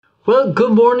Well,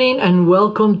 good morning and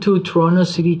welcome to Toronto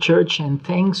City Church, and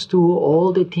thanks to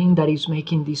all the team that is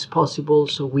making this possible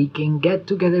so we can get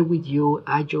together with you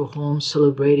at your home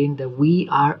celebrating that we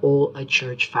are all a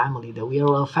church family, that we are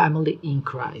all a family in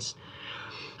Christ.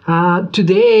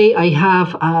 Today, I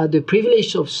have the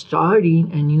privilege of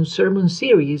starting a new sermon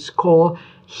series called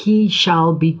He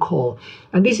Shall Be Called.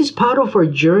 And this is part of our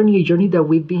journey, a journey that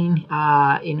we've been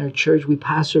in our church with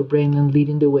Pastor Brendan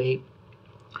leading the way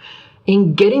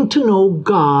in getting to know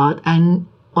God and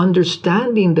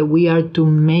understanding that we are to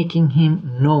making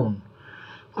Him known.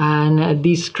 And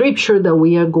the scripture that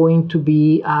we are going to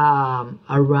be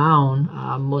around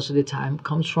most of the time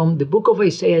comes from the book of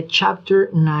Isaiah,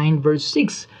 chapter 9, verse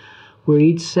 6, where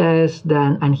it says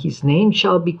that, and His name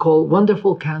shall be called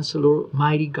Wonderful Counselor,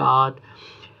 Mighty God,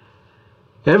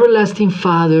 Everlasting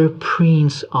Father,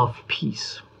 Prince of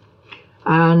Peace.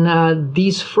 And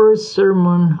this first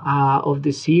sermon of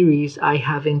the series I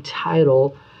have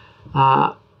entitled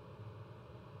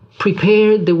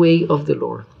Prepare the Way of the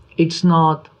Lord. It's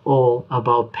not all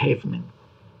about pavement.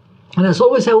 And as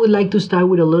always, I would like to start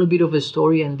with a little bit of a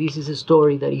story, and this is a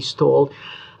story that is told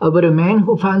about a man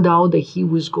who found out that he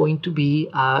was going to be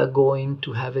going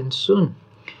to heaven soon.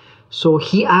 So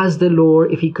he asked the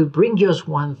Lord if he could bring just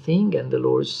one thing, and the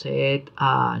Lord said,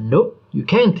 no, you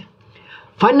can't.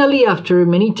 Finally, after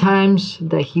many times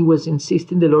that he was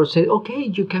insisting, the Lord said, okay,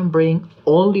 you can bring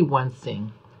only one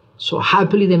thing. So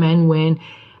happily the man went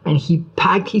and he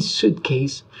packed his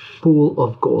suitcase full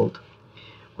of gold.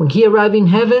 When he arrived in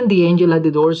heaven, the angel at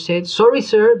the door said, sorry,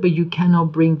 sir, but you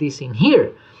cannot bring this in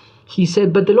here. He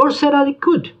said, but the Lord said I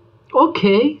could.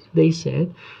 Okay, they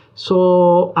said.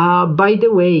 So, by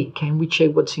the way, can we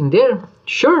check what's in there?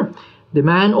 Sure. The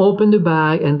man opened the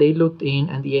bag and they looked in,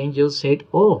 and the angel said,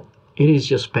 oh, it is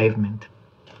just pavement.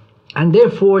 And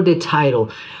therefore the title.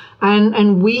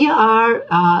 And we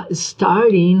are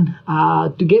starting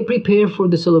to get prepared for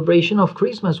the celebration of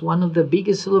Christmas, one of the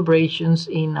biggest celebrations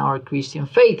in our Christian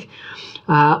faith,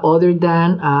 other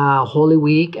than Holy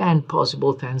Week and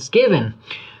possible Thanksgiving.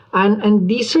 And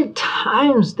these are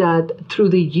times that through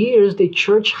the years the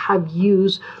church have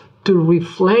used to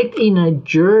reflect in a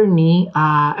journey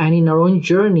and in our own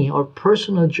journey, our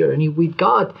personal journey with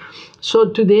God. So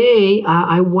today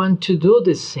I want to do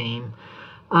the same.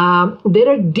 There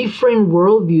are different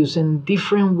worldviews and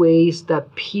different ways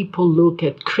that people look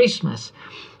at Christmas.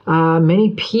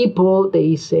 Many people,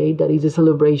 they say that it's a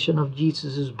celebration of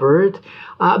Jesus' birth.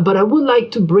 But I would like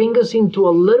to bring us into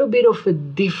a little bit of a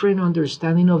different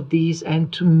understanding of this.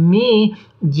 And to me,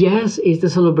 yes, it's the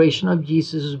celebration of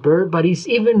Jesus' birth, but it's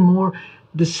even more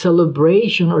the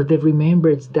celebration or the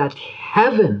remembrance that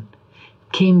heaven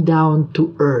came down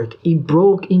to earth. It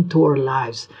broke into our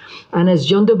lives. And as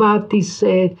John the Baptist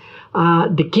said,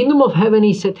 the kingdom of heaven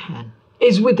is at hand.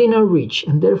 It's within our reach,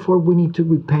 and therefore we need to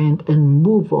repent and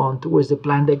move on towards the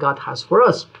plan that God has for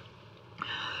us.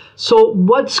 So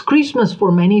what's Christmas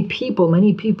for many people?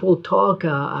 Many people talk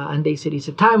and they say it's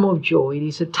a time of joy. It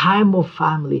is a time of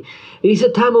family. It is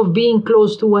a time of being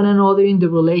close to one another in the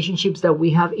relationships that we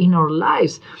have in our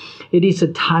lives. It is a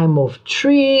time of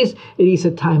trees. It is a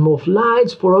time of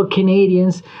lights for all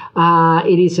Canadians.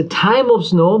 It is a time of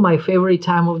snow, my favorite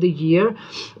time of the year.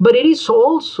 But it is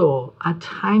also a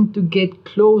time to get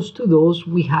close to those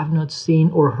we have not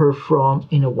seen or heard from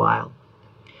in a while.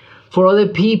 For other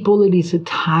people, it is a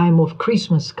time of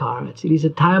Christmas cards. It is a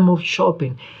time of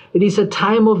shopping. It is a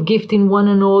time of gifting one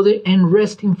another and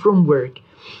resting from work.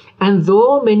 And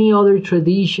though many other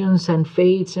traditions and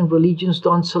faiths and religions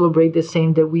don't celebrate the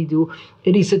same that we do,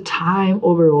 it is a time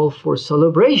overall for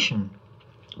celebration.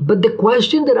 But the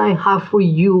question that I have for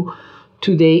you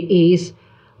today is,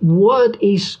 what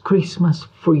is Christmas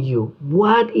for you?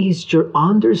 What is your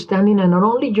understanding? And not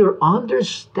only your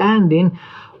understanding,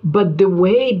 but the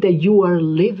way that you are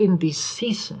living this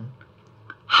season.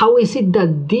 How is it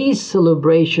that this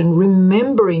celebration,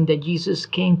 remembering that Jesus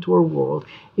came to our world,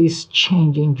 is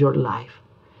changing your life?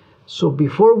 So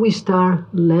before we start,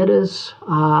 let us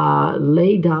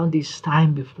lay down this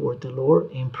time before the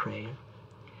Lord in prayer.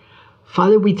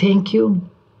 Father, we thank you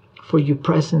for your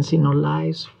presence in our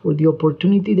lives, for the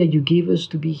opportunity that you give us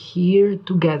to be here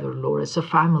together, Lord, as a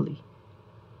family,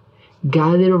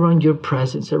 gathered around your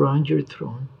presence, around your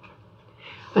throne.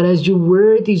 And as your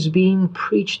word is being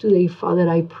preached today, Father,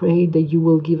 I pray that you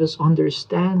will give us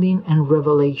understanding and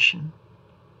revelation.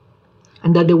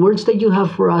 And that the words that you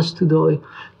have for us today,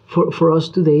 for us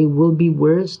today will be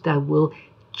words that will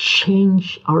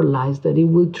change our lives, that it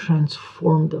will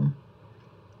transform them,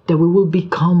 that we will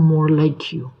become more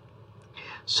like you.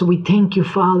 So we thank you,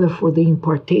 Father, for the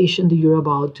impartation that you're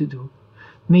about to do.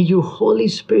 May your Holy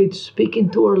Spirit speak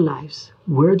into our lives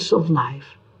words of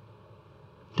life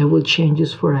that will change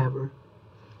us forever.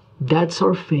 That's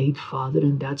our faith, Father,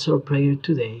 and that's our prayer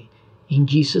today. In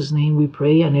Jesus' name we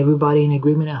pray, and everybody in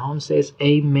agreement at home says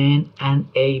amen and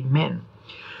amen.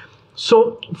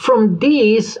 So from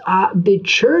this, the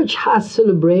church has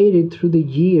celebrated through the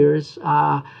years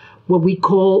what we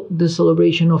call the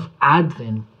celebration of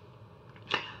Advent.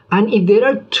 And if there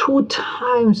are 2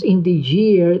 times in the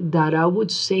year that I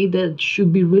would say that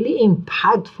should be really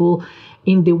impactful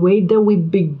in the way that we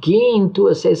begin to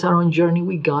assess our own journey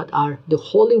with God, are the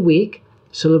Holy Week,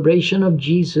 celebration of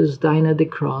Jesus dying at the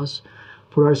cross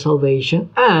for our salvation,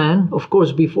 and of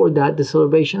course before that, the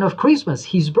celebration of Christmas,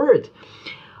 his birth.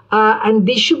 And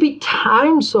these should be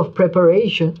times of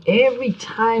preparation. Every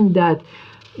time that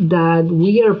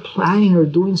we are planning or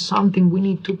doing something, we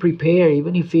need to prepare,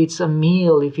 even if it's a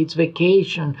meal, if it's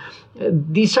vacation.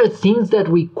 These are things that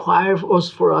require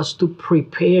for us to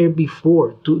prepare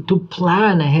before, to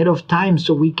plan ahead of time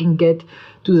so we can get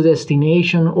to the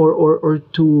destination or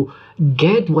to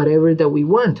get whatever that we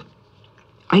want.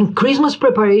 And Christmas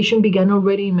preparation began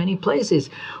already in many places.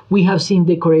 We have seen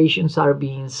decorations are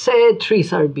being set,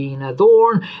 trees are being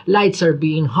adorned, lights are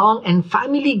being hung, and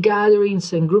family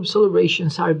gatherings and group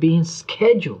celebrations are being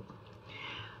scheduled.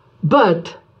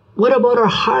 But what about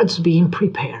our hearts being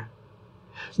prepared?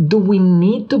 Do we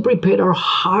need to prepare our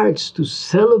hearts to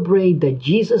celebrate that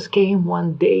Jesus came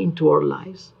one day into our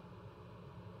lives?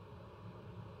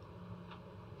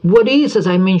 What is, as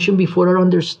I mentioned before, our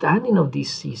understanding of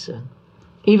this season?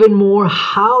 Even more,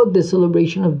 how the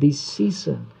celebration of this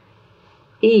season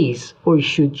is or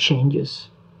should change us.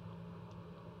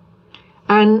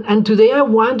 And today I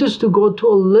want us to go to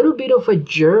a little bit of a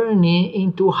journey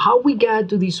into how we got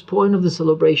to this point of the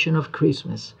celebration of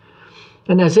Christmas.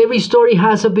 And as every story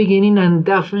has a beginning, and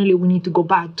definitely we need to go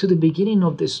back to the beginning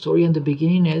of the story, and the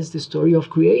beginning is the story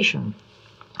of creation.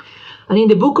 And in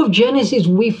the book of Genesis,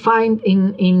 we find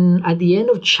in at the end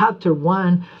of chapter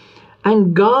 1,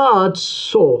 and God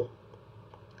saw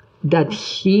that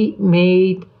he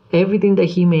made everything that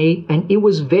he made, and it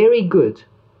was very good.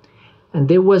 And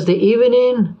there was the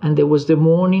evening, and there was the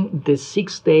morning, the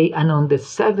 6th day, and on the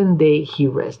 7th day he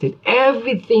rested.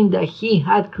 Everything that he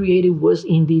had created was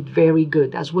indeed very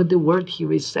good. That's what the word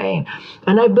here is saying.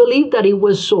 And I believe that it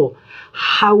was so.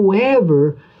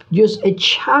 However, just a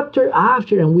chapter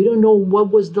after, and we don't know what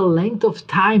was the length of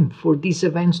time for these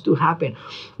events to happen,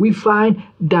 we find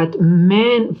that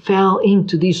man fell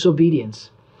into disobedience,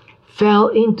 fell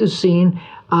into sin,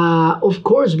 of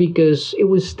course, because it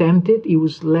was tempted, it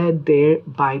was led there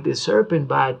by the serpent,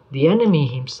 by the enemy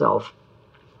himself.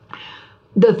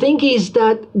 The thing is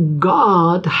that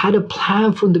God had a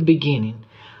plan from the beginning,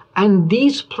 and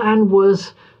this plan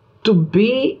was to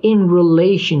be in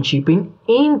relationship, in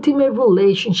intimate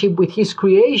relationship with his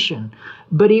creation,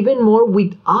 but even more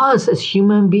with us as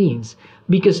human beings,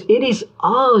 because it is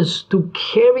us to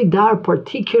carry that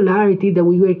particularity that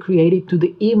we were created to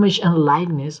the image and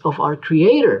likeness of our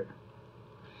Creator.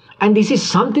 And this is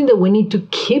something that we need to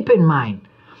keep in mind,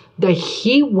 that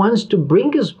he wants to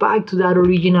bring us back to that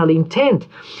original intent.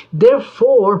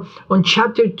 Therefore, on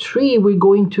chapter 3, we're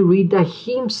going to read that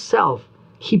himself,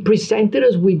 he presented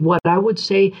us with what I would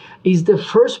say is the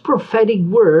first prophetic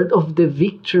word of the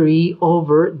victory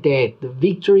over death, the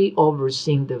victory over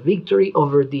sin, the victory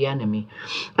over the enemy.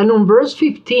 And on verse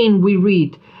 15 we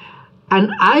read, "And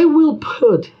I will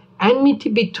put enmity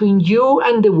between you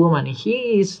and the woman."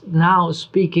 He is now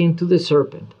speaking to the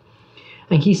serpent.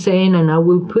 And he's saying, "And I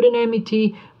will put an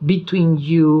enmity between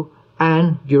you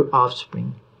and your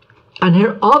offspring. And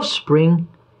her offspring,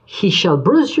 he shall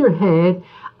bruise your head,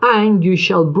 and you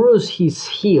shall bruise his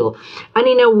heel." And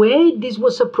in a way, this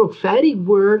was a prophetic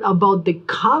word about the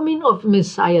coming of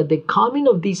Messiah, the coming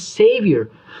of this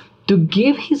Savior, to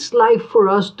give his life for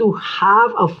us to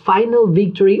have a final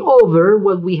victory over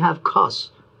what we have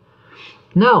caused.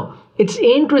 Now, it's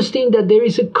interesting that there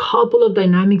is a couple of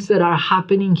dynamics that are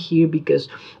happening here, because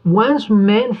once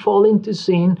men fall into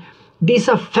sin, this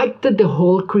affected the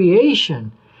whole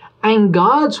creation. And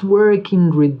God's work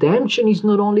in redemption is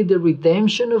not only the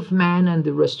redemption of man and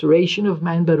the restoration of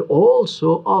man, but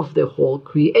also of the whole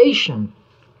creation.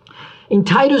 In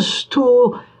Titus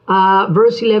 2,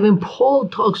 verse 11, Paul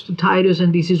talks to Titus,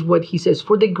 and this is what he says: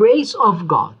 "For the grace of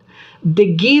God,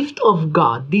 the gift of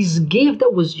God," this gift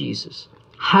that was Jesus,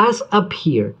 "has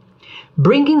appeared,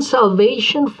 bringing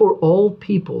salvation for all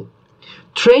people,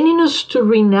 training us to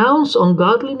renounce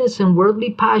ungodliness and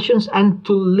worldly passions, and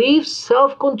to live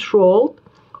self-controlled,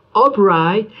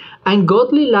 upright, and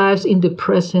godly lives in the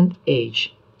present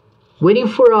age." waiting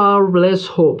for our blessed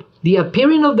hope, the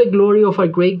appearing of the glory of our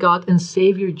great God and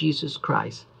Savior Jesus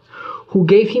Christ, who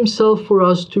gave himself for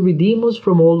us to redeem us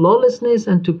from all lawlessness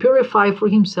and to purify for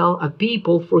himself a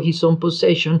people for his own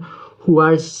possession who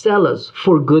are zealous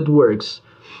for good works.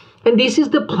 And this is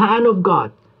the plan of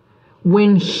God.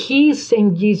 When he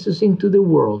sent Jesus into the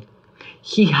world,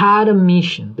 he had a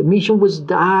mission. The mission was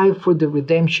die for the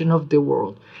redemption of the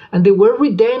world. And the word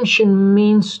redemption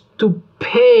means to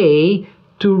pay,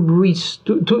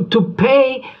 to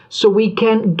pay so we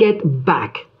can get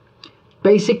back.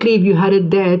 Basically, if you had a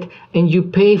debt and you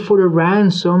pay for a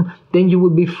ransom, then you will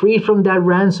be free from that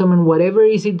ransom, and whatever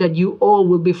is it that you owe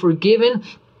will be forgiven,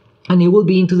 and it will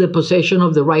be into the possession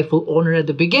of the rightful owner at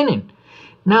the beginning.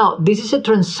 Now, this is a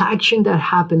transaction that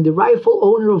happened. The rightful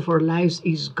owner of our lives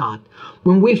is God.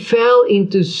 When we fell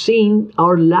into sin,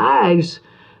 our lives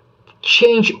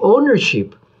changed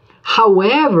ownership.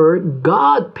 However,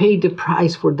 God paid the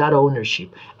price for that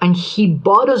ownership, and he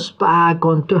bought us back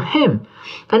unto him.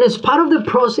 And as part of the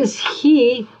process,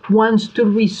 he wants to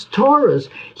restore us.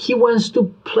 He wants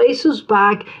to place us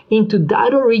back into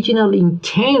that original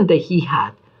intent that he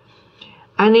had.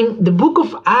 And in the book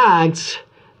of Acts,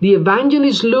 the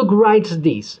evangelist Luke writes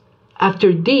this: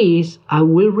 "After this, I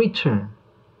will return,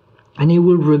 and he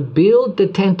will rebuild the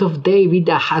tent of David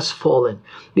that has fallen."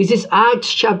 This is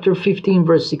Acts chapter 15,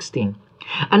 verse 16.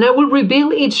 "And I will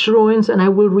rebuild its ruins, and I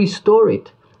will restore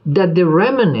it, that the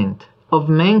remnant of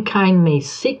mankind may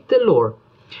seek the Lord,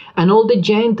 and all the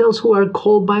Gentiles who are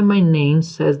called by my name,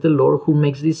 says the Lord, who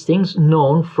makes these things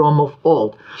known from of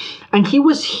old." And he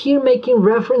was here making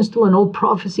reference to an old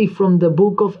prophecy from the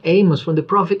book of Amos, from the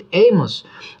prophet Amos.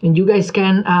 And you guys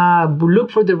can look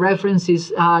for the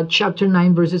references, chapter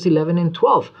 9, verses 11 and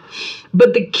 12.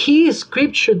 But the key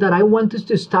scripture that I want us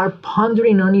to start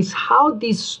pondering on is how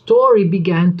this story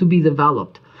began to be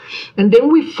developed. And then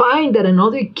we find that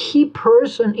another key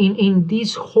person in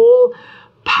this whole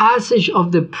passage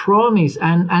of the promise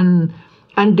and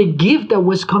the gift that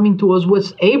was coming to us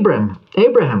was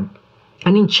Abraham.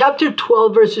 And in chapter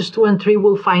 12, verses 2 and 3,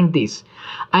 we'll find this: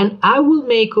 "And I will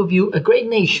make of you a great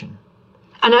nation,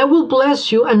 and I will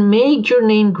bless you and make your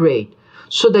name great,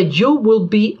 so that you will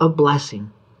be a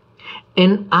blessing.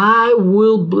 And I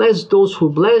will bless those who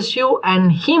bless you,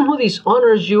 and him who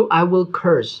dishonors you I will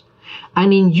curse.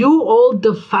 And in you all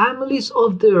the families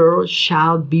of the earth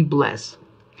shall be blessed."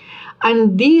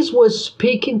 And this was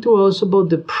speaking to us about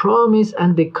the promise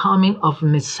and the coming of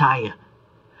Messiah.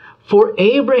 For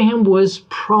Abraham was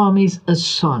promised a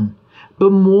son,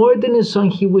 but more than a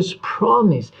son, he was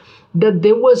promised that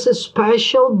there was a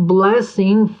special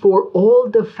blessing for all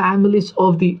the families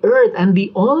of the earth. And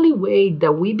the only way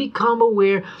that we become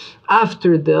aware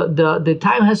after the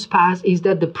time has passed is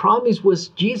that the promise was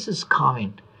Jesus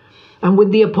coming. And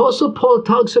when the Apostle Paul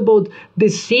talks about the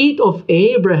seed of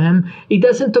Abraham, he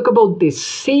doesn't talk about the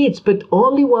seeds, but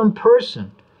only one person.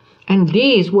 And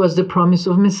this was the promise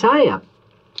of Messiah.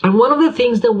 And one of the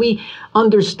things that we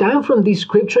understand from this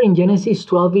scripture in Genesis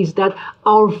 12 is that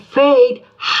our faith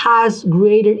has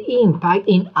greater impact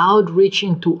in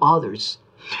outreaching to others.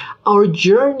 Our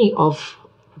journey of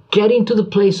getting to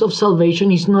the place of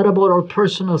salvation is not about our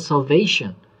personal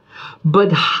salvation,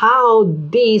 but how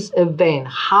this event,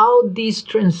 how this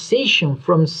transition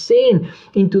from sin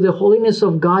into the holiness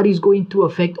of God is going to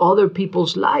affect other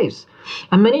people's lives.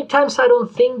 And many times I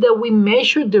don't think that we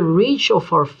measure the reach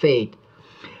of our faith.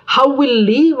 How we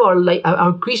live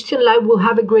our Christian life will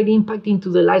have a great impact into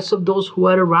the lives of those who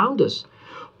are around us.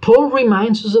 Paul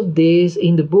reminds us of this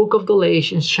in the book of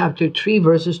Galatians chapter 3,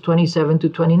 verses 27 to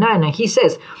 29. And he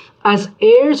says, "As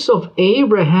heirs of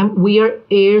Abraham, we are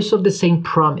heirs of the same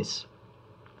promise.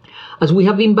 As we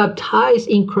have been baptized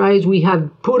in Christ, we have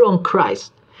put on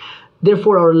Christ.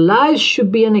 Therefore, our lives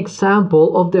should be an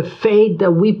example of the faith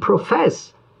that we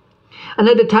profess. And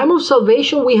at the time of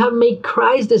salvation, we have made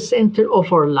Christ the center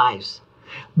of our lives.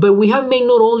 But we have made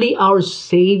not only our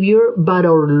Savior, but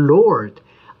our Lord,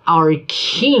 our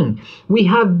King. We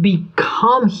have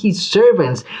become his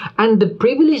servants. And the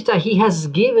privilege that he has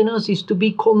given us is to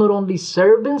be called not only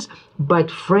servants,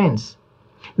 but friends.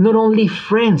 Not only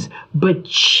friends, but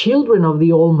children of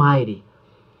the Almighty."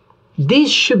 This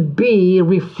should be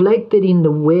reflected in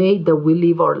the way that we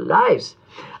live our lives.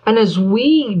 And as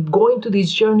we go into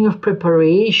this journey of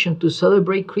preparation to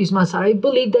celebrate Christmas, I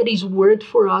believe that it's worth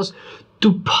for us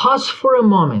to pause for a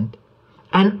moment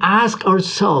and ask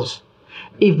ourselves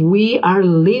if we are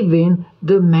living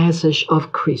the message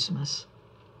of Christmas.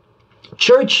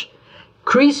 Church,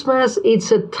 Christmas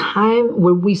is a time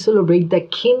where we celebrate the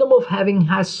kingdom of heaven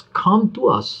has come to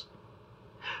us.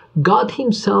 God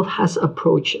himself has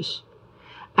approached us.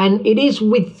 and it is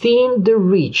within the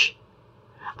reach.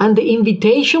 And the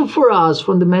invitation for us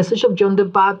from the message of John the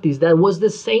Baptist, that was the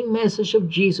same message of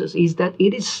Jesus, is that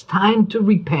it is time to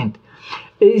repent.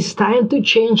 It is time to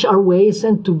change our ways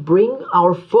and to bring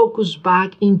our focus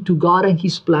back into God and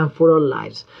His plan for our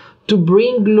lives, to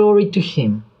bring glory to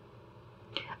Him.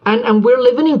 And we're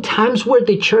living in times where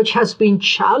the church has been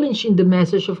challenged in the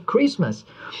message of Christmas.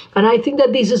 And I think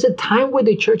that this is a time where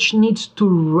the church needs to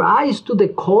rise to the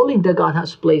calling that God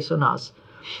has placed on us.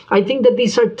 I think that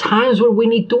these are times where we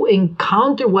need to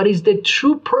encounter what is the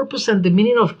true purpose and the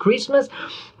meaning of Christmas.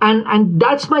 And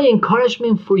that's my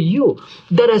encouragement for you,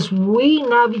 that as we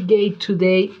navigate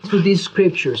today through these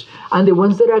scriptures and the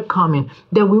ones that are coming,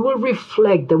 that we will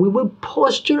reflect, that we will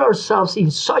posture ourselves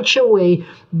in such a way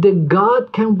that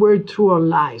God can work through our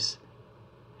lives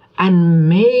and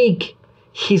make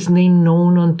His name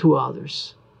known unto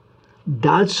others.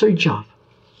 That's our job.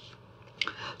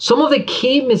 Some of the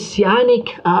key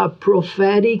messianic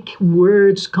prophetic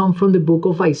words come from the book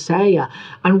of Isaiah.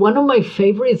 And one of my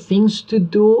favorite things to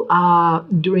do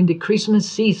during the Christmas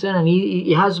season, and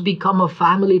it has become a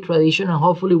family tradition, and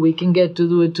hopefully we can get to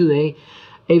do it today,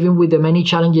 even with the many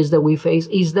challenges that we face,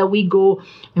 is that we go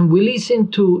and we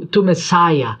listen to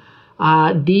Messiah,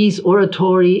 this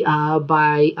oratory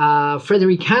by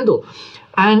Frederick Handel.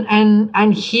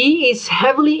 And he is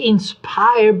heavily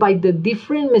inspired by the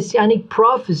different messianic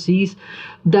prophecies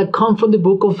that come from the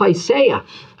book of Isaiah.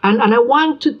 And I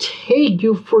want to take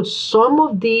you for some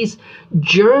of these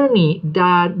journey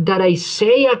that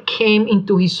Isaiah came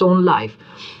into his own life.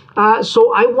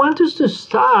 So I want us to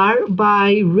start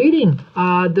by reading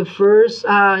the first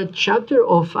chapter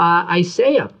of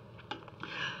Isaiah.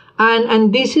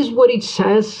 And this is what it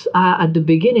says at the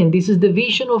beginning. This is the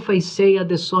vision of Isaiah,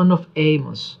 the son of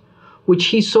Amos, which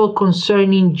he saw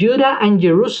concerning Judah and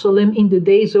Jerusalem in the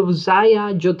days of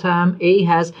Uzziah, Jotham,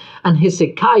 Ahaz, and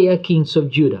Hezekiah, kings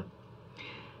of Judah.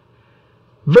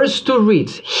 Verse 2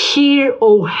 reads, "Hear,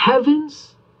 O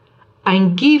heavens,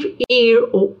 and give ear,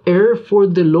 O earth, for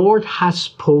the Lord has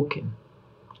spoken.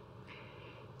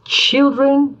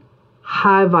 Children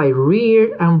have I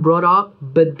reared and brought up,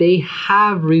 but they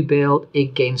have rebelled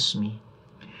against me.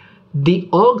 The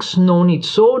ox known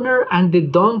its owner, and the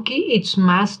donkey its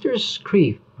master's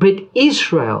crib. But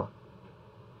Israel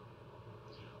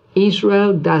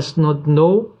does not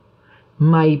know,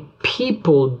 my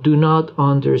people do not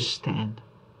understand.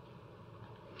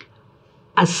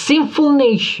 A sinful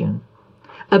nation,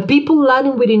 a people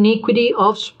laden with iniquity,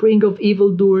 offspring of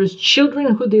evildoers,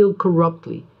 children who deal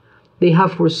corruptly. They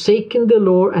have forsaken the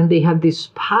Lord, and they have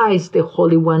despised the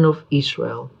Holy One of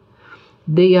Israel.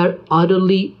 They are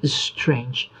utterly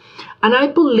strange." And I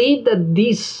believe that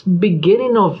this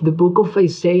beginning of the book of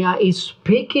Isaiah is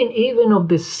speaking even of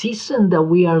the season that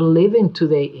we are living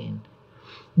today in.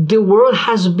 The world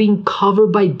has been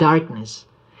covered by darkness.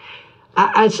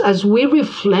 As we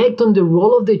reflect on the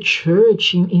role of the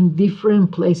church in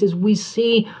different places, we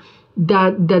see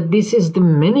that this is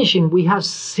diminishing. We have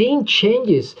seen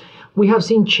changes. We have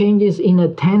seen changes in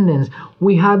attendance.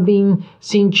 We have been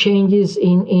seeing changes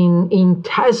in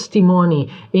testimony,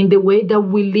 in the way that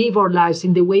we live our lives,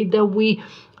 in the way that we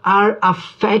are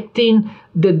affecting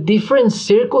the different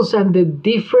circles and the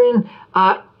different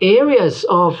areas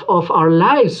of our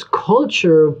lives,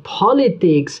 culture,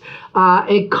 politics,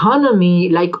 economy.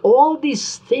 Like all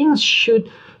these things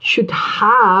should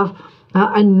have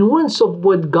a nuance of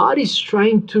what God is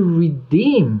trying to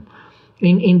redeem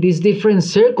in these different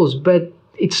circles, but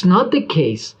it's not the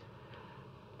case.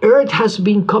 Earth has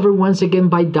been covered once again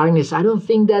by darkness. I don't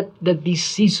think that this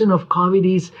season of COVID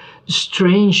is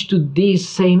strange to this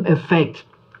same effect.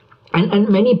 And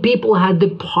many people had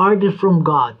departed from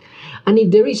God. And if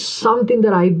there is something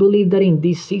that I believe that in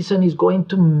this season is going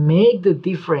to make the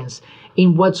difference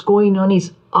in what's going on,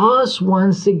 is us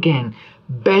once again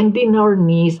bending our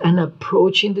knees and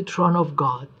approaching the throne of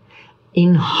God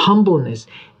in humbleness,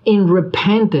 in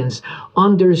repentance,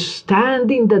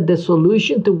 understanding that the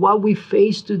solution to what we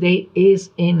face today is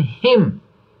in Him.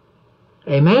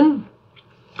 Amen?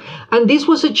 And this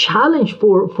was a challenge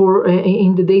for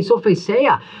in the days of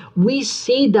Isaiah. We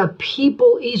see that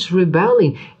people is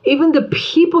rebelling. Even the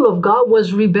people of God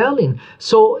was rebelling.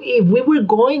 So if we were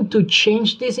going to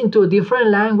change this into a different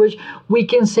language, we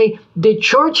can say the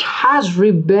church has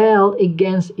rebelled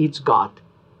against its God.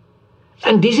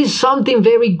 And this is something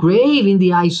very grave in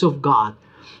the eyes of God,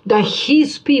 that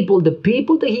His people, the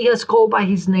people that He has called by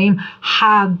His name,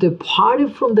 have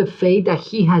departed from the faith that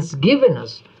He has given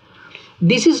us.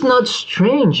 This is not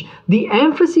strange. The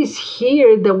emphasis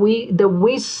here that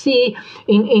we see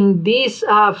in this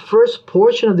first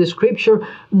portion of the scripture,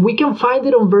 we can find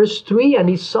it on verse 3, and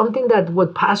it's something that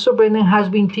what Pastor Brendan has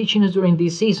been teaching us during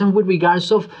this season with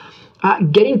regards of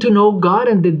getting to know God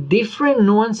and the different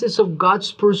nuances of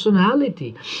God's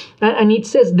personality. And it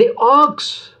says, the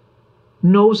ox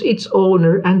knows its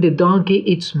owner and the donkey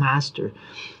its master.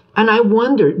 And I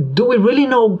wonder, do we really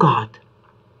know God?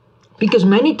 Because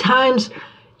many times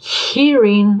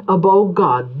hearing about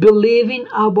God, believing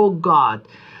about God,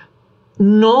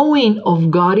 knowing of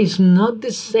God is not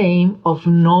the same of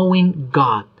knowing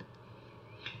God.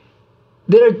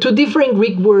 There are two different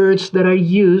Greek words that are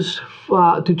used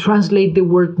to translate the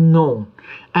word know.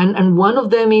 And one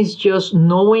of them is just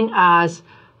knowing as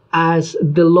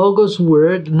the logos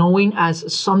word, knowing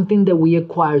as something that we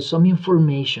acquire, some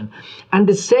information. And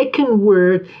the second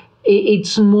word,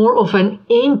 it's more of an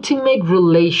intimate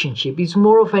relationship. It's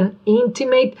more of an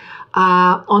intimate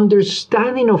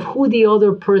understanding of who the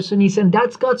other person is. And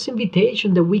that's God's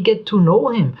invitation, that we get to know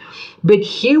him. But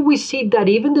here we see that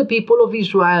even the people of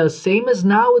Israel, same as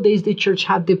nowadays the church,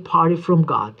 have departed from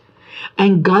God.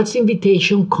 And God's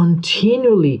invitation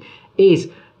continually is,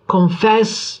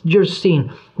 confess your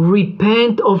sin,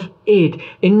 repent of it.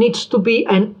 It needs to be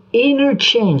an inner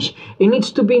change. It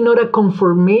needs to be not a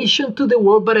conformation to the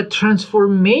world, but a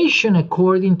transformation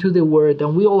according to the word.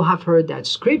 And we all have heard that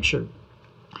scripture.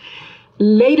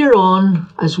 Later on,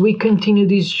 as we continue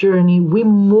this journey, we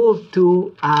move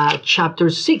to chapter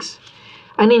 6.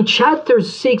 And in chapter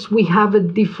 6, we have a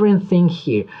different thing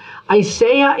here.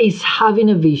 Isaiah is having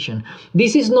a vision.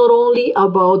 This is not only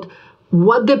about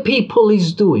what the people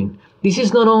is doing. This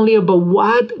is not only about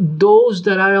what those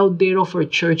that are out there of our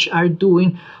church are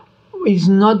doing. It's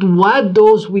not what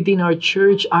those within our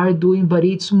church are doing, but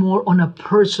it's more on a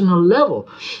personal level.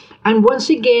 And once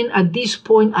again, at this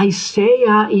point,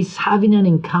 Isaiah is having an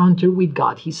encounter with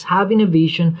God. He's having a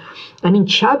vision. And in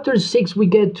chapter 6, we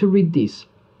get to read this.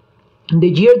 In the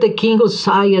year the king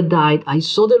Uzziah died, I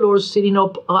saw the Lord sitting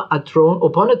upon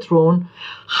a throne,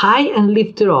 high and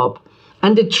lifted up,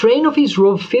 and the train of his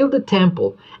robe filled the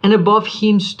temple, and above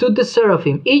him stood the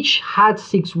seraphim. Each had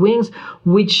 6 wings,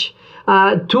 which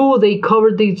 2 they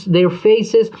covered their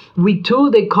faces, with 2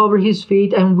 they covered his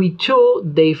feet, and with 2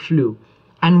 they flew.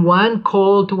 And one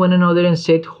called to one another and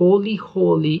said, Holy,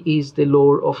 holy is the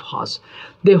Lord of hosts.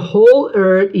 The whole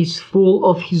earth is full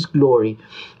of his glory.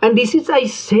 And this is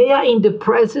Isaiah in the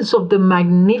presence of the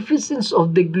magnificence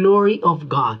of the glory of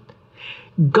God.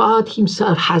 God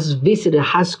himself has visited,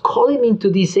 has called him into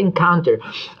this encounter.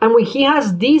 And when he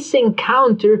has this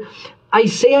encounter,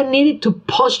 Isaiah needed to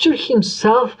posture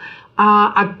himself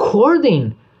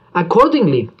accordingly,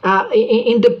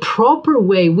 in the proper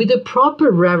way, with the proper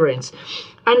reverence.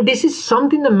 And this is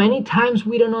something that many times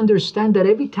we don't understand, that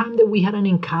every time that we had an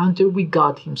encounter with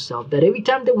God himself, that every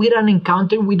time that we had an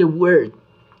encounter with the word,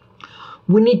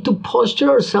 we need to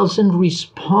posture ourselves and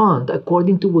respond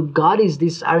according to what God is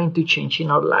desiring to change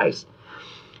in our lives.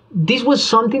 This was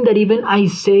something that even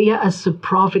Isaiah as a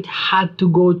prophet had to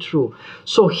go through.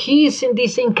 So he is in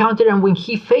this encounter, and when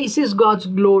he faces God's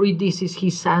glory, this is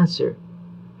his answer.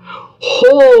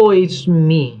 Woe is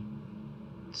me,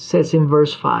 says in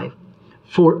verse 5,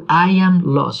 for I am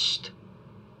lost.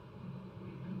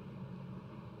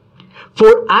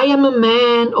 For I am a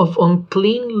man of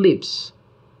unclean lips,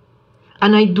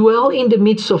 and I dwell in the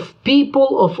midst of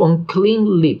people of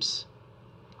unclean lips.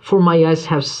 For my eyes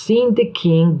have seen the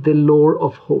King, the Lord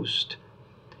of hosts.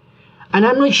 And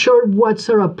I'm not sure what's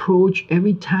our approach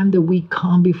every time that we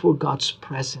come before God's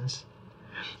presence.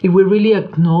 If we really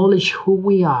acknowledge who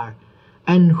we are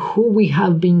and who we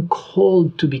have been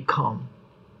called to become.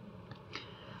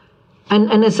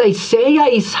 And as Isaiah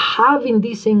is having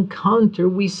this encounter,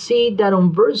 we see that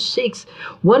on verse 6,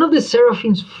 one of the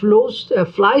seraphims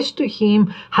flies to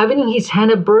him, having in his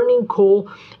hand a burning coal,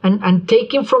 and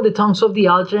taken from the tongues of the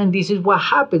altar. And this is what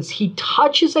happens. He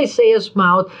touches Isaiah's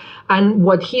mouth, and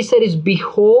what he said is,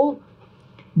 Behold,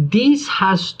 this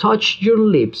has touched your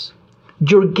lips.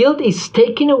 Your guilt is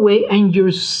taken away, and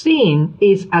your sin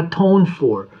is atoned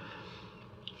for.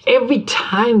 Every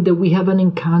time that we have an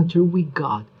encounter with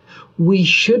God, we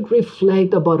should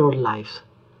reflect about our lives.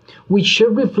 We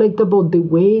should reflect about the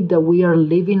way that we are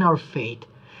living our faith.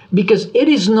 Because it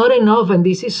is not enough, and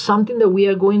this is something that we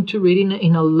are going to read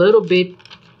in a little bit.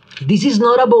 This is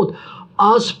not about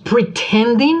us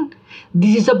pretending.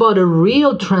 This is about a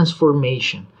real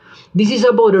transformation. This is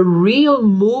about a real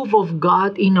move of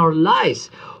God in our lives.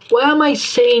 Why am I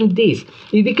saying this?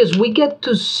 It's because we get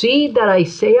to see that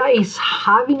Isaiah is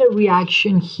having a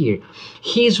reaction here.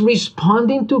 He's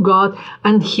responding to God,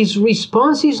 and his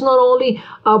response is not only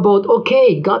about,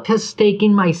 okay, God has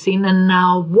taken my sin, and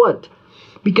now what?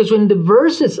 Because when the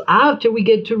verses after we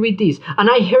get to read this, and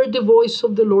I heard the voice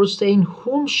of the Lord saying,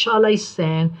 whom shall I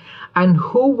send, and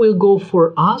who will go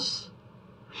for us?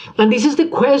 And this is the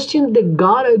question that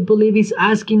God, I believe, is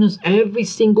asking us every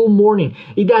single morning.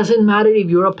 It doesn't matter if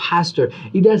you're a pastor.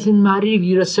 It doesn't matter if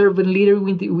you're a servant leader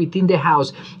within the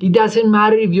house. It doesn't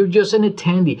matter if you're just an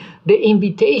attendee. The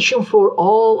invitation for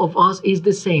all of us is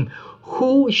the same.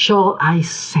 Who shall I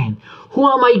send? Who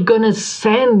am I going to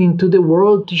send into the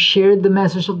world to share the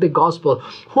message of the gospel?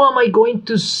 Who am I going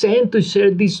to send to share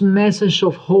this message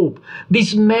of hope?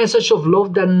 This message of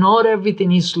love, that not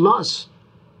everything is lost.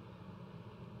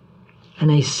 And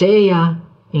Isaiah,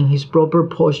 in his proper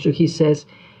posture, he says,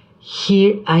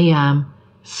 here I am,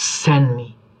 send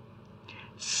me.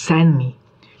 Send me.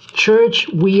 Church,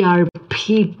 we are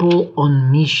people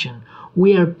on mission.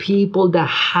 We are people that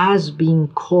has been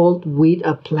called with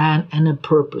a plan and a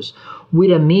purpose,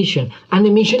 with a mission. And the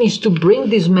mission is to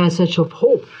bring this message of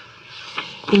hope.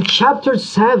 In chapter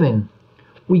 7,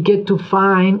 we get to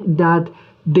find that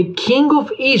the king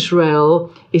of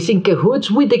Israel is in cahoots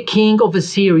with the king of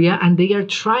Assyria, and they are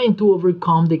trying to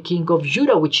overcome the king of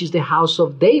Judah, which is the house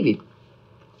of David.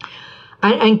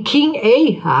 And King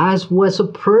Ahaz was a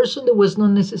person that was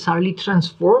not necessarily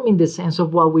transformed in the sense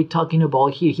of what we're talking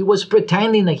about here. He was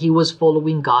pretending that he was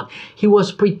following God. He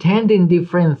was pretending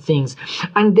different things.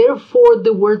 And therefore,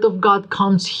 the word of God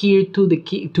comes here to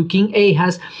King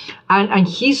Ahaz, and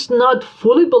he's not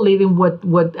fully believing what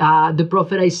the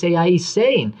prophet Isaiah is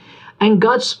saying. And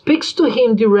God speaks to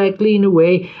him directly in a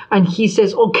way, and he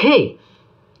says, okay,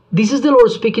 this is the Lord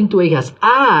speaking to Ahaz.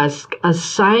 Ask a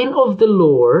sign of the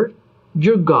Lord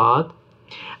your God,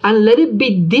 and let it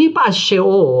be deep as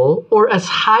Sheol or as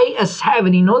high as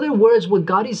heaven. In other words, what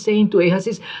God is saying to Ahaz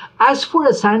is, ask for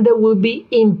a sign that will be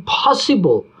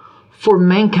impossible for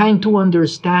mankind to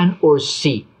understand or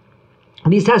see.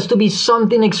 This has to be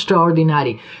something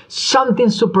extraordinary,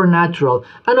 something supernatural.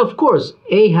 And of course,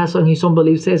 Ahaz on his own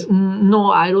belief says,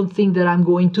 no, I don't think that I'm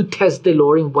going to test the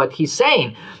Lord in what he's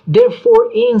saying.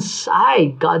 Therefore,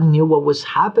 inside, God knew what was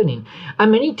happening.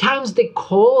 And many times the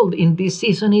call in this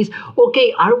season is,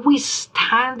 okay, are we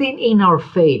standing in our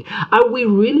faith? Are we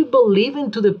really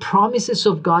believing to the promises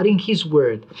of God in his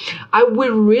word? Are we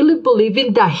really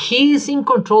believing that he is in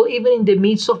control even in the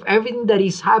midst of everything that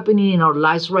is happening in our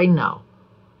lives right now?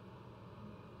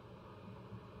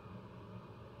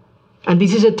 And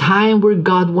this is a time where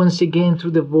God once again,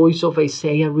 through the voice of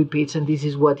Isaiah, repeats, and this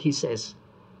is what he says.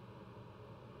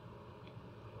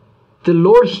 The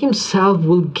Lord himself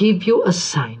will give you a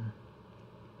sign.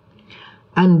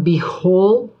 And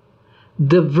behold,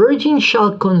 the virgin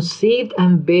shall conceive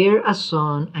and bear a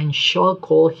son, and shall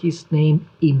call his name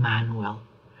Emmanuel.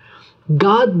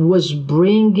 God was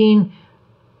bringing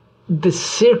the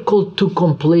circle to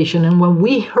completion. And when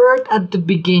we heard at the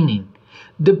beginning,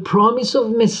 the promise of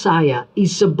Messiah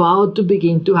is about to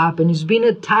begin to happen. It's been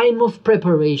a time of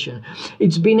preparation.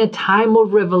 It's been a time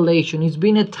of revelation. It's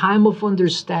been a time of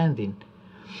understanding.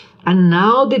 And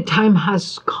now the time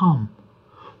has come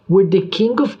where the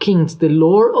King of Kings, the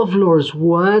Lord of Lords,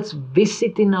 was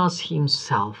visiting us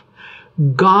himself.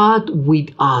 God with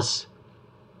us.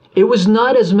 It was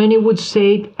not, as many would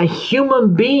say, a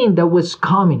human being that was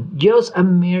coming, just a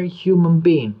mere human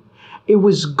being. It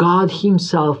was God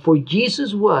himself, for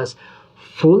Jesus was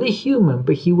fully human,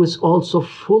 but he was also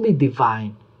fully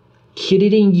divine. He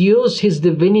didn't use his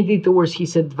divinity towards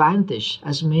his advantage,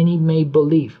 as many may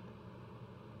believe.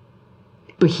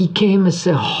 But he came as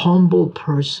a humble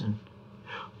person,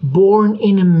 born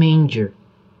in a manger.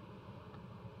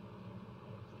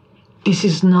 This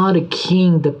is not a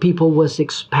king that people was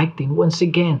expecting. Once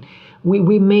again,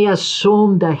 we may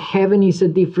assume that heaven is a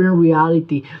different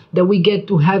reality, that we get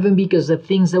to heaven because of the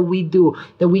things that we do,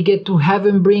 that we get to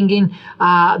heaven bringing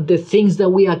the things that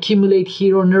we accumulate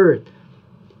here on earth.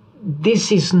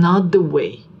 This is not the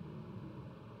way.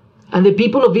 And the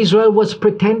people of Israel was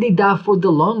pretending that for the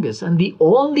longest. And the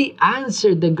only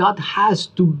answer that God has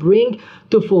to bring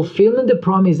to fulfillment the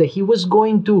promise that he was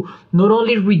going to not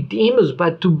only redeem us,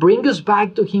 but to bring us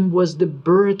back to him was the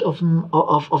birth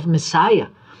of Messiah.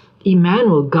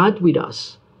 Emmanuel, God with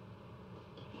us.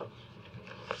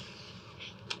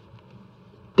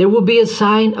 There will be a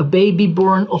sign, a baby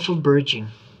born of a virgin.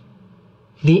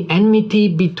 The enmity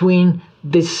between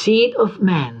the seed of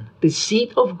man, the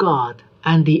seed of God,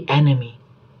 and the enemy.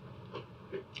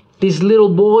 This little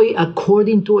boy,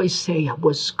 according to Isaiah,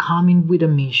 was coming with a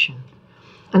mission.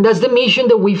 And that's the mission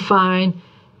that we find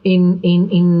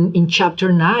in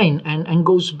chapter 9 and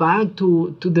goes back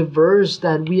to the verse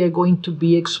that we are going to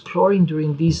be exploring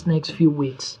during these next few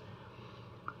weeks.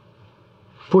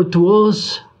 For to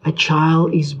us a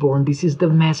child is born. This is the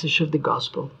message of the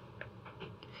gospel.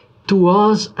 To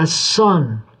us a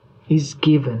son is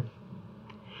given,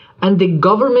 and the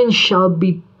government shall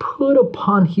be put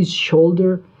upon his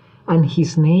shoulder, and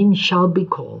his name shall be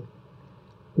called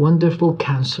Wonderful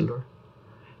Counselor,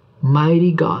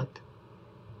 Mighty God,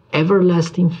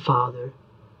 Everlasting Father,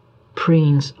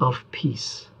 Prince of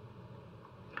Peace.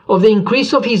 Of the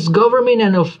increase of his government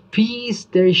and of peace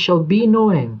there shall be no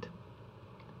end,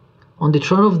 on the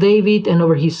throne of David and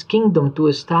over his kingdom, to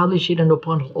establish it and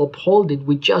uphold it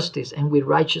with justice and with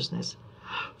righteousness,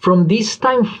 from this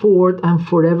time forth and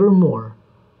forevermore.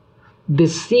 The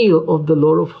seal of the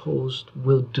Lord of hosts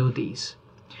will do this.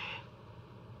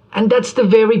 And that's the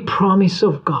very promise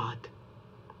of God.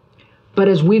 But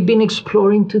as we've been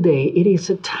exploring today, it is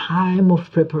a time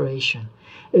of preparation.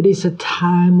 It is a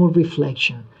time of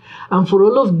reflection. And for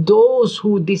all of those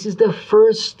who this is the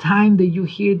first time that you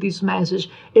hear this message,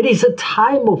 it is a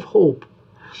time of hope.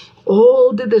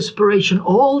 All the desperation,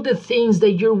 all the things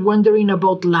that you're wondering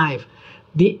about life,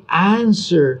 the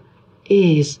answer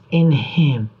is in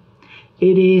Him.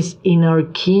 It is in our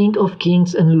King of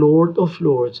Kings and Lord of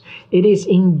Lords. It is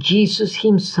in Jesus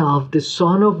Himself, the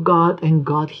Son of God and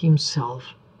God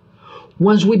Himself.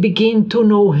 Once we begin to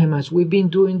know Him, as we've been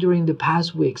doing during the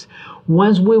past weeks,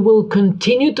 once we will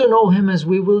continue to know Him as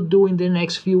we will do in the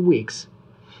next few weeks,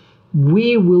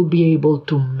 we will be able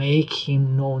to make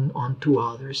Him known unto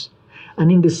others.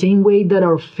 And in the same way that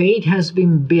our faith has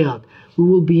been built, we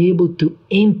will be able to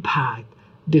impact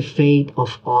the faith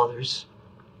of others.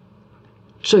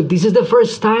 So if this is the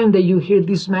first time that you hear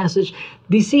this message,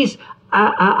 this is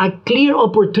a clear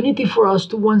opportunity for us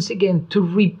to once again to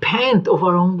repent of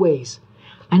our own ways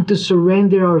and to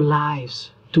surrender our lives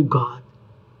to God.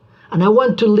 And I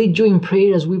want to lead you in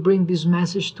prayer as we bring this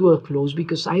message to a close,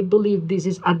 because I believe this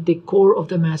is at the core of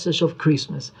the message of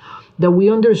Christmas. That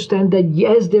we understand that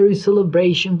yes, there is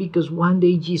celebration because one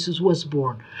day Jesus was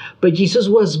born. But Jesus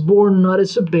was born not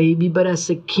as a baby, but as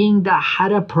a king that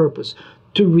had a purpose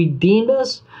to redeem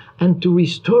us and to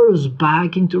restore us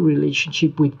back into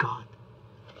relationship with God.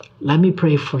 Let me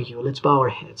pray for you. Let's bow our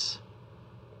heads.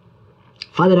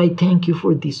 Father, I thank you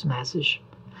for this message.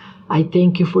 I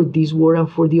thank you for this word and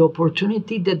for the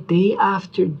opportunity that day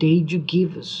after day you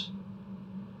give us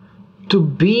to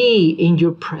be in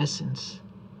your presence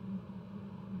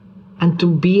and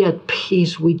to be at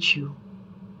peace with you.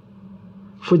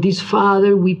 For this,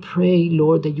 Father, we pray,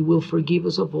 Lord, that you will forgive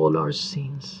us of all our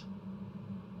sins.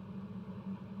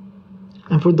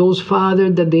 And for those, Father,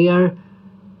 that they are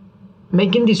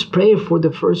making this prayer for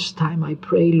the first time, I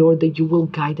pray, Lord, that you will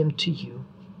guide them to you.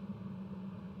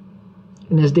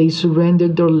 And as they surrender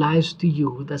their lives to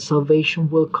you, that salvation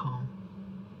will come,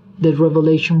 that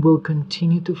revelation will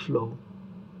continue to flow,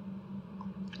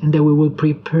 and that we will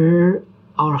prepare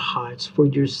our hearts for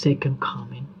your second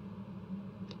coming.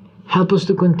 Help us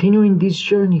to continue in this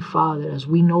journey, Father, as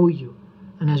we know you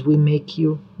and as we make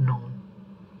you known.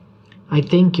 I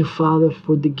thank you, Father,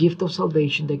 for the gift of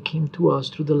salvation that came to us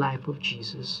through the life of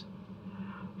Jesus.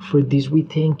 For this we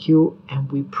thank you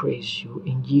and we praise you.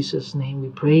 In Jesus' name we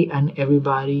pray, and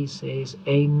everybody says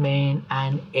amen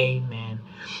and amen.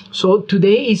 So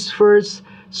today is first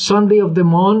Sunday of the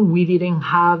month. We didn't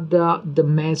have the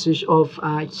message of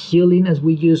healing as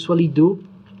we usually do.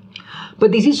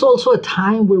 But this is also a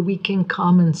time where we can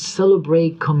come and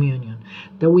celebrate communion.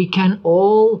 That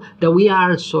we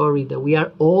are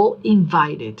all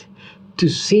invited to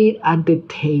sit at the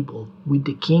table with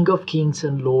the King of Kings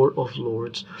and Lord of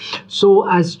Lords. So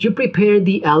as you prepare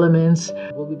the elements,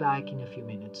 we'll be back in a few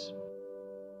minutes.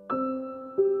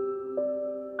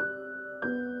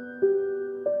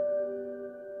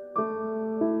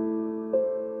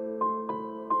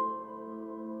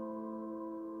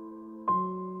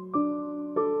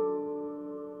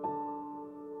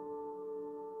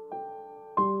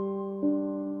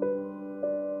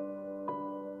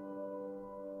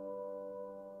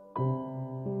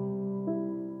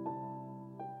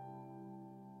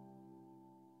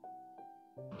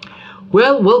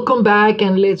 Well, welcome back,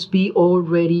 and let's be all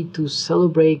ready to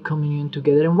celebrate communion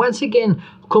together. And once again,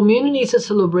 communion is a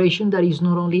celebration that is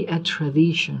not only a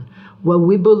tradition. What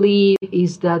we believe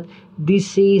is that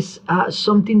this is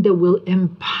something that will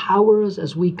empower us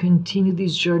as we continue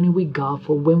this journey with God.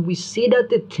 For when we sit at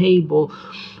the table,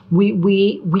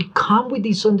 we come with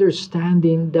this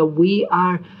understanding that we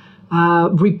are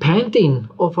repenting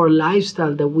of our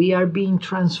lifestyle, that we are being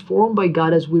transformed by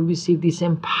God as we receive this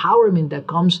empowerment that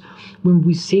comes when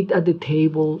we sit at the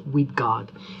table with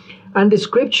God. And the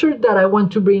scripture that I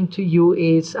want to bring to you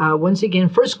is, once again,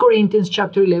 1 Corinthians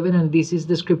chapter 11, and this is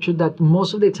the scripture that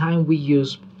most of the time we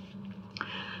use.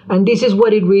 And this is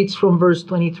what it reads from verse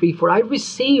 23. For I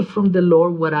received from the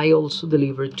Lord what I also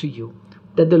delivered to you,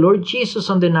 that the Lord Jesus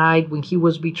on the night when he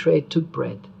was betrayed took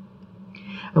bread.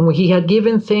 And when he had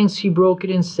given thanks, he broke it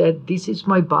and said, This is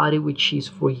my body which is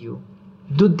for you.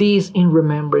 Do this in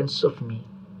remembrance of me.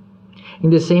 In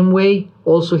the same way,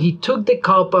 also he took the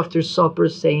cup after supper,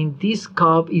 saying, This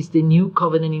cup is the new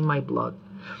covenant in my blood.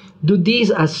 Do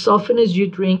this as often as you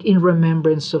drink in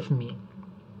remembrance of me.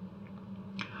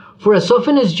 For as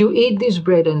often as you eat this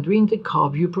bread and drink the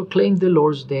cup, you proclaim the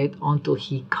Lord's death until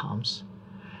he comes.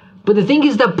 But the thing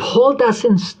is that Paul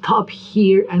doesn't stop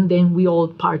here and then we all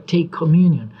partake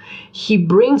communion. He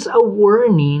brings a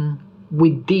warning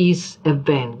with this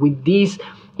event, with this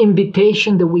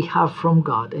invitation that we have from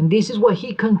God. And this is what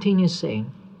he continues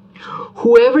saying.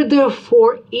 Whoever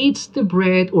therefore eats the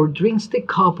bread or drinks the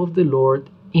cup of the Lord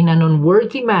in an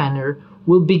unworthy manner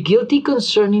will be guilty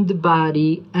concerning the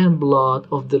body and blood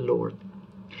of the Lord.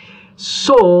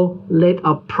 So let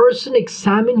a person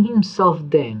examine himself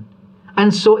then,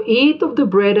 and so eat of the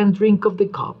bread and drink of the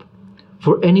cup.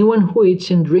 For anyone who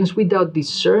eats and drinks without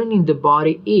discerning the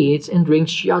body eats and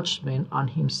drinks judgment on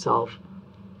himself.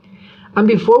 And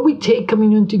before we take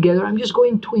communion together, I'm just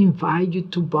going to invite you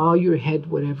to bow your head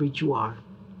wherever you are.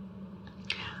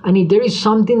 And if there is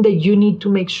something that you need to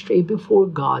make straight before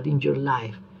God in your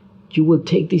life, you will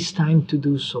take this time to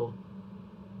do so.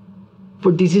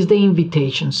 For this is the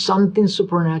invitation. Something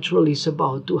supernatural is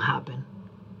about to happen.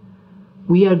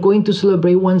 We are going to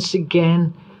celebrate once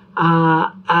again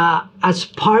as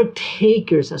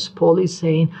partakers, as Paul is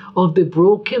saying, of the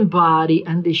broken body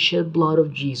and the shed blood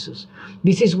of Jesus.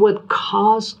 This is what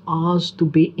caused us to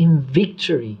be in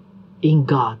victory in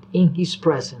God, in his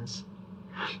presence.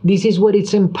 This is what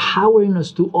is empowering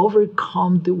us to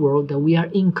overcome the world, that we are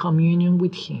in communion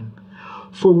with him.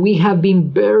 For we have been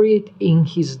buried in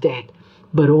his death,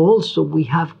 but also we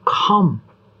have come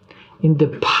in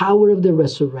the power of the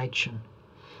resurrection.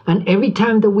 And every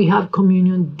time that we have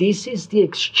communion, this is the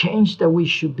exchange that we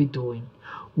should be doing.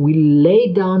 We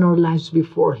lay down our lives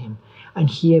before him, and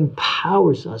he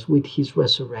empowers us with his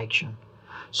resurrection.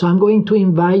 So I'm going to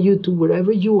invite you to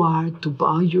wherever you are to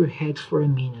bow your head for a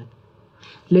minute.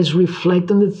 Let's reflect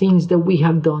on the things that we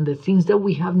have done, the things that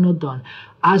we have not done.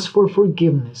 Ask for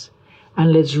forgiveness,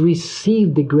 and let's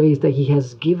receive the grace that he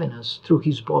has given us through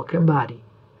his broken body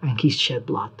and his shed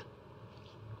blood.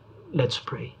 Let's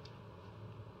pray.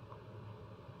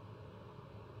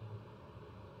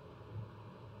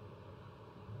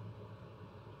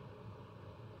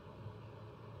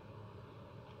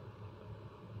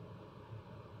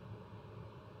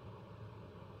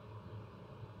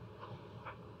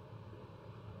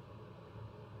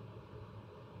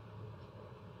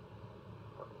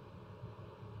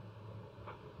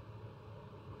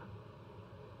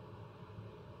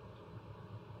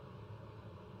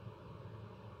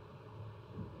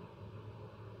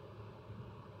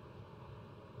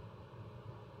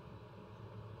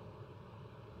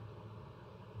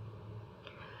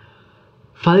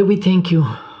 Father, we thank you,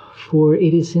 for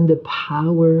it is in the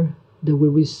power that we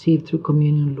receive through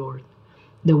communion, Lord,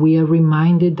 that we are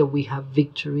reminded that we have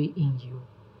victory in you.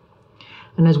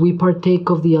 And as we partake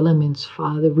of the elements,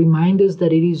 Father, remind us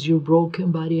that it is your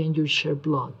broken body and your shed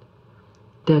blood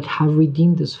that have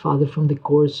redeemed us, Father, from the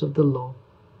course of the law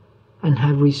and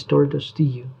have restored us to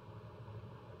you.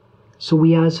 So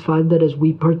we ask, Father, that as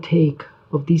we partake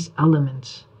of these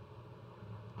elements,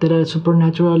 that a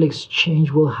supernatural exchange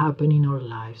will happen in our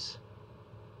lives.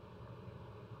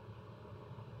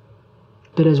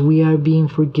 That as we are being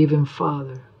forgiven,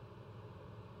 Father,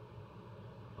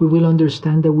 we will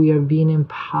understand that we are being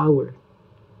empowered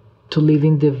to live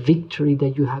in the victory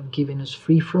that you have given us,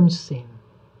 free from sin,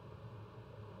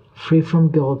 free from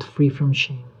guilt, free from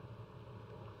shame.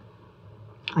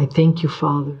 I thank you,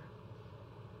 Father,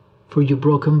 for your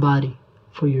broken body,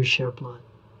 for your shed blood.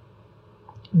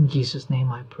 In Jesus'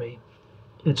 name I pray.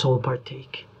 Let's all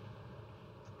partake.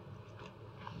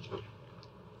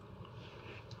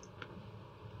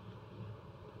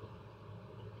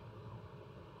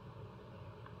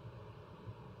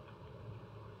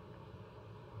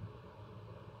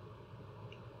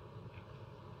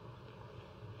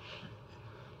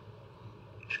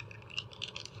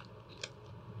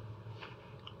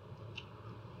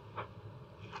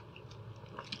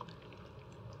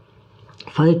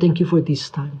 Father, thank you for this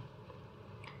time.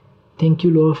 Thank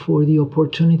you, Lord, for the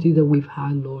opportunity that we've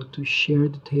had, Lord, to share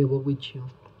the table with you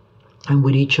and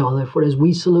with each other. For as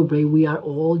we celebrate, we are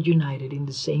all united in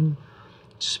the same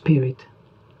spirit.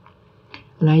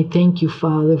 And I thank you,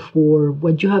 Father, for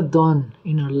what you have done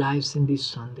in our lives in this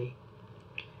Sunday.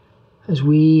 As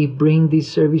we bring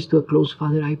this service to a close,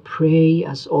 Father, I pray,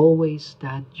 as always,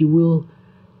 that you will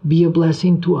be a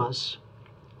blessing to us,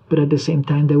 but at the same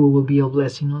time that we will be a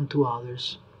blessing unto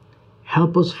others.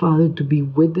 Help us, Father, to be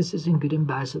witnesses and good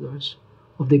ambassadors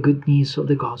of the good news of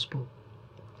the gospel.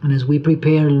 And as we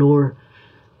prepare, Lord,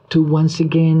 to once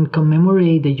again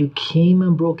commemorate that you came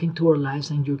and broke into our lives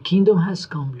and your kingdom has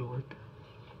come, Lord,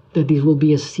 that this will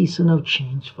be a season of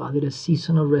change, Father, a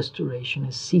season of restoration,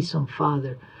 a season,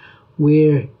 Father,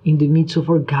 where in the midst of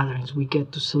our gatherings we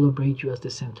get to celebrate you as the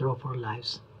center of our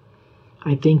lives.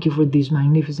 I thank you for this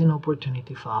magnificent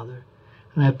opportunity, Father,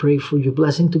 and I pray for your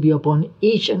blessing to be upon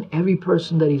each and every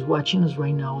person that is watching us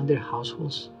right now in their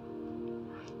households.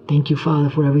 Thank you, Father,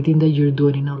 for everything that you're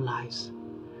doing in our lives.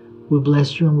 We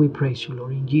bless you and we praise you,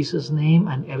 Lord, in Jesus' name.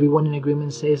 And everyone in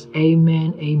agreement says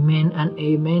amen, amen, and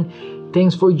amen.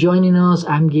 Thanks for joining us.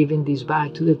 I'm giving this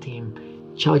back to the team.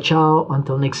 Ciao, ciao.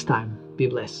 Until next time. Be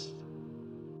blessed.